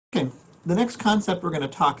Okay, the next concept we're going to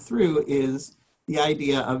talk through is the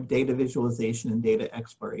idea of data visualization and data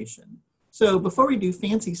exploration. So before we do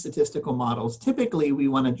fancy statistical models, typically we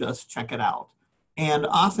want to just check it out. And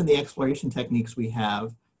often the exploration techniques we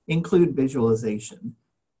have include visualization.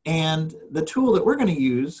 And the tool that we're going to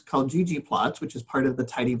use, called ggplots, which is part of the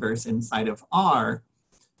tidyverse inside of R,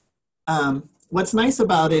 what's nice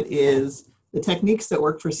about it is the techniques that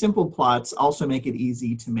work for simple plots also make it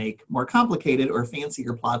easy to make more complicated or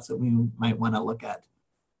fancier plots that we might want to look at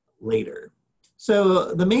later.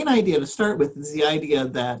 So the main idea to start with is the idea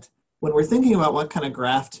that when we're thinking about what kind of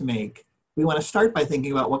graph to make, we want to start by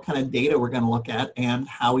thinking about what kind of data we're going to look at and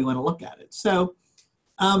how we want to look at it. So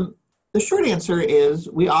the short answer is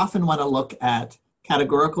we often want to look at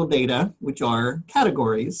categorical data, which are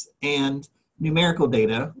categories, and numerical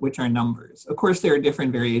data, which are numbers. Of course, there are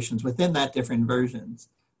different variations within that, different versions.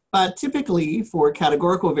 But typically for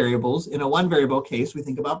categorical variables, in a one variable case, we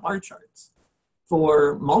think about bar charts.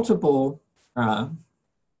 For multiple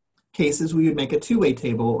cases, we would make a two-way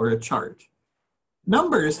table or a chart.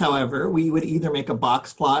 Numbers, however, we would either make a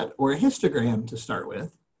box plot or a histogram to start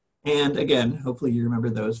with. And again, hopefully you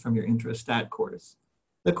remember those from your intro stat course.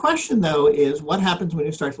 The question though is what happens when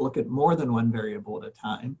you start to look at more than one variable at a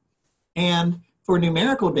time? And for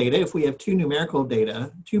numerical data, if we have two numerical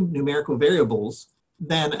variables,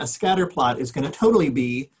 then a scatter plot is going to totally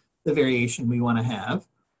be the variation we want to have.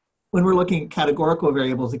 When we're looking at categorical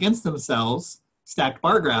variables against themselves, stacked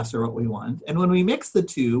bar graphs are what we want. And when we mix the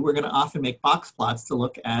two, we're going to often make box plots to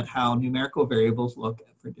look at how numerical variables look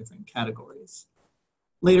for different categories.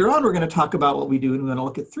 Later on, we're going to talk about what we do when we want to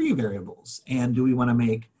look at three variables. And do we want to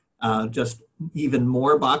make just even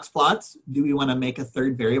more box plots? Do we want to make a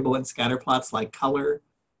third variable in scatter plots like color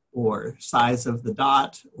or size of the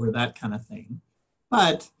dot or that kind of thing?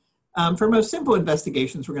 But for most simple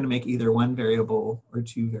investigations, we're going to make either one variable or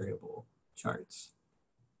two variable charts.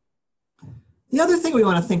 The other thing we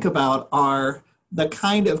want to think about are the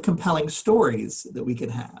kind of compelling stories that we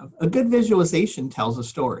can have. A good visualization tells a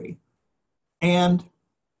story. And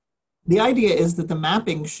the idea is that the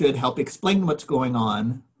mapping should help explain what's going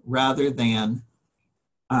on rather than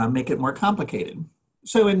make it more complicated.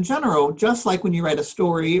 So in general, just like when you write a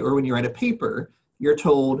story or when you write a paper, you're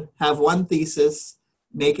told, have one thesis,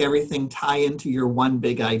 make everything tie into your one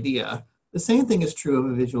big idea. The same thing is true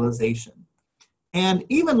of a visualization. And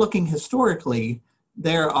even looking historically,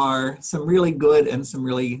 there are some really good and some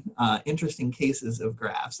really interesting cases of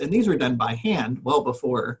graphs. And these were done by hand well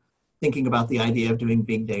before thinking about the idea of doing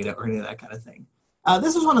big data or any of that kind of thing.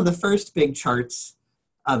 This is one of the first big charts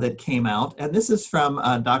that came out, and this is from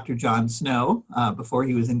Dr. Jon Snow. Before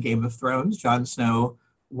he was in Game of Thrones, Jon Snow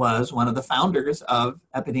was one of the founders of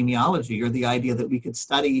epidemiology, or the idea that we could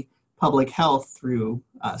study public health through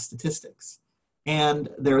statistics. And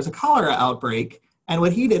there was a cholera outbreak, and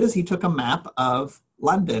what he did is he took a map of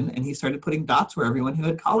London and he started putting dots where everyone who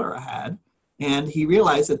had cholera had, and he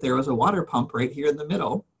realized that there was a water pump right here in the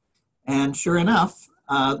middle. And sure enough,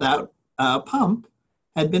 that pump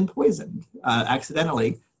had been poisoned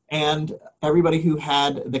accidentally. And everybody who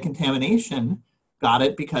had the contamination got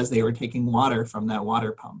it because they were taking water from that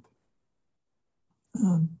water pump.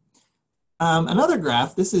 Another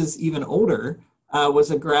graph, this is even older, was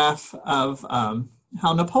a graph of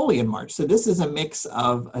how Napoleon marched. So this is a mix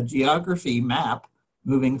of a geography map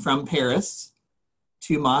moving from Paris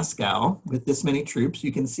to Moscow with this many troops.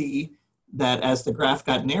 You can see that as the graph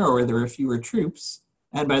got narrower, there were fewer troops.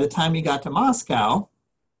 And by the time he got to Moscow,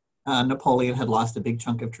 Napoleon had lost a big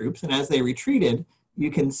chunk of troops. And as they retreated, you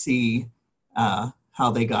can see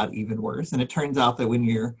how they got even worse. And it turns out that when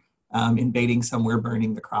you're invading somewhere,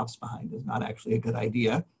 burning the crops behind is not actually a good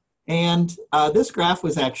idea. And this graph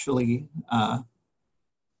was actually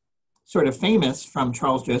sort of famous from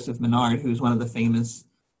Charles Joseph Menard, who's one of the famous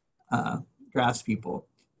graphs people.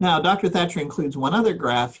 Now, Dr. Thatcher includes one other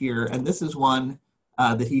graph here, and this is one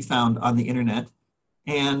that he found on the internet.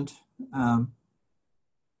 And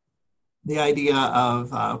the idea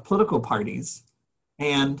of political parties.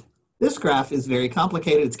 And this graph is very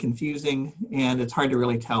complicated, it's confusing, and it's hard to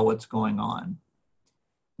really tell what's going on.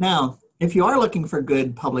 Now, if you are looking for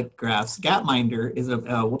good public graphs, Gapminder is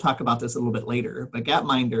we'll talk about this a little bit later, but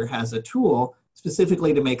Gapminder has a tool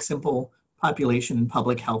specifically to make simple population and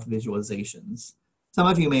public health visualizations. Some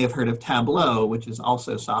of you may have heard of Tableau, which is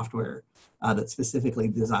also software that's specifically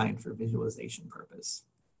designed for visualization purpose.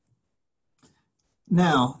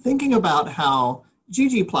 Now, thinking about how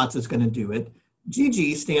ggplots is going to do it,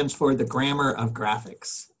 GG stands for the grammar of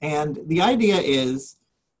graphics. And the idea is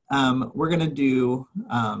we're going to do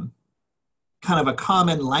kind of a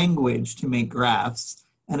common language to make graphs.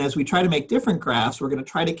 And as we try to make different graphs, we're going to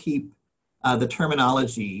try to keep the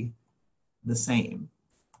terminology the same.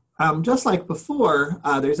 Just like before,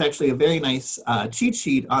 there's actually a very nice cheat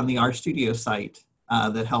sheet on the RStudio site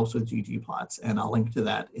that helps with ggplots, and I'll link to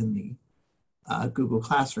that in the Google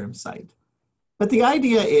Classroom site. But the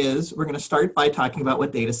idea is we're going to start by talking about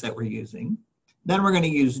what data set we're using. Then we're going to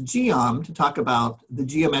use geom to talk about the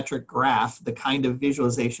geometric graph, the kind of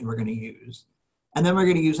visualization we're going to use. And then we're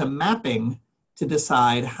going to use a mapping to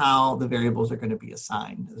decide how the variables are going to be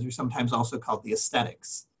assigned. Those are sometimes also called the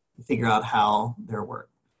aesthetics, to figure out how they're worked.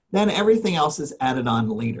 Then everything else is added on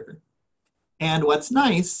later. And what's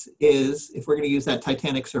nice is if we're going to use that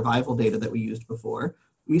Titanic survival data that we used before,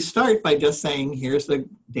 we start by just saying, here's the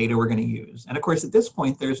data we're going to use. And of course, at this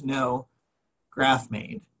point, there's no graph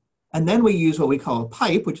made. And then we use what we call a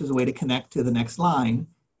pipe, which is a way to connect to the next line.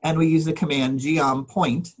 And we use the command geom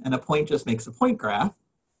point, and a point just makes a point graph.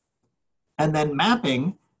 And then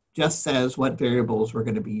mapping just says what variables we're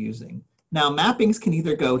going to be using. Now, mappings can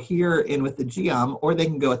either go here in with the geom, or they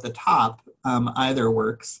can go at the top. Either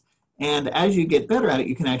works. And as you get better at it,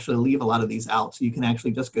 you can actually leave a lot of these out. So you can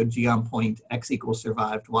actually just go geom point, x equals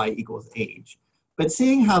survived, y equals age. But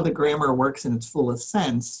seeing how the grammar works in its fullest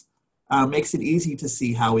sense makes it easy to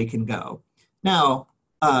see how we can go. Now,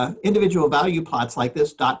 individual value plots like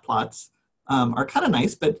this, dot plots, are kind of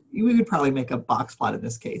nice, but we would probably make a box plot in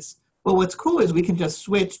this case. But what's cool is we can just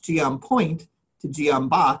switch geom point to geom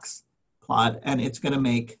box plot, and it's going to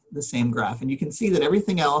make the same graph. And you can see that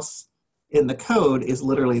everything else in the code is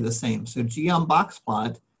literally the same. So geom box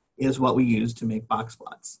plot is what we use to make box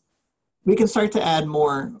plots. We can start to add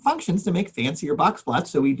more functions to make fancier box plots.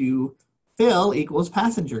 So we do fill equals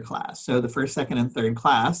passenger class. So the first, second, and third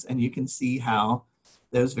class, and you can see how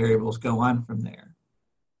those variables go on from there.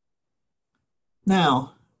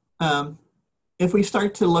 Now, if we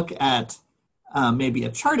start to look at maybe a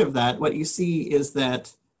chart of that, what you see is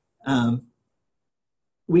that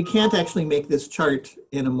we can't actually make this chart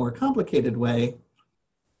in a more complicated way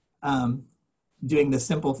doing the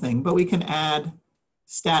simple thing, but we can add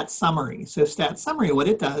stat summary. So stat summary, what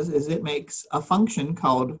it does is it makes a function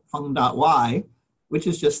called fung.y, which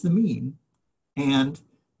is just the mean. And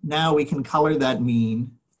now we can color that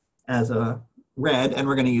mean as a red, and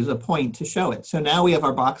we're going to use a point to show it. So now we have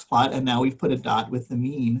our box plot, and now we've put a dot with the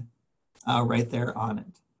mean right there on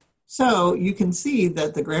it. So you can see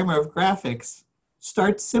that the grammar of graphics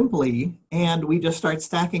starts simply, and we just start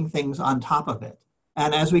stacking things on top of it.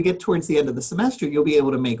 And as we get towards the end of the semester, you'll be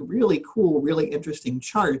able to make really cool, really interesting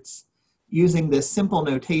charts using this simple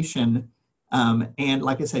notation, and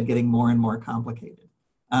like I said, getting more and more complicated.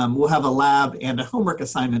 We'll have a lab and a homework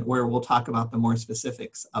assignment where we'll talk about the more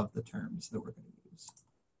specifics of the terms that we're going to use.